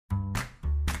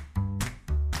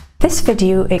This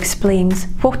video explains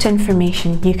what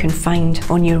information you can find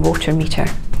on your water meter.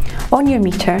 On your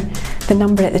meter, the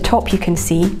number at the top you can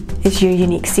see is your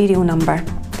unique serial number.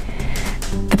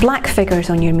 The black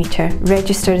figures on your meter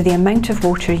register the amount of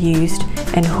water used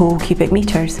in whole cubic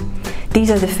meters. These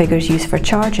are the figures used for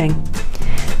charging.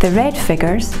 The red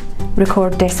figures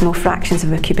record decimal fractions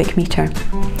of a cubic meter.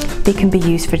 They can be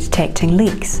used for detecting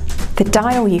leaks. The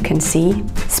dial you can see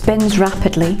spins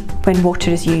rapidly when water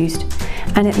is used,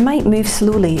 and it might move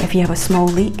slowly if you have a small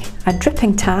leak, a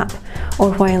dripping tap,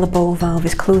 or while a ball valve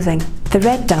is closing. The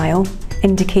red dial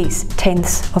indicates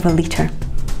tenths of a litre.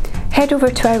 Head over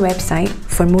to our website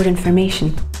for more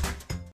information.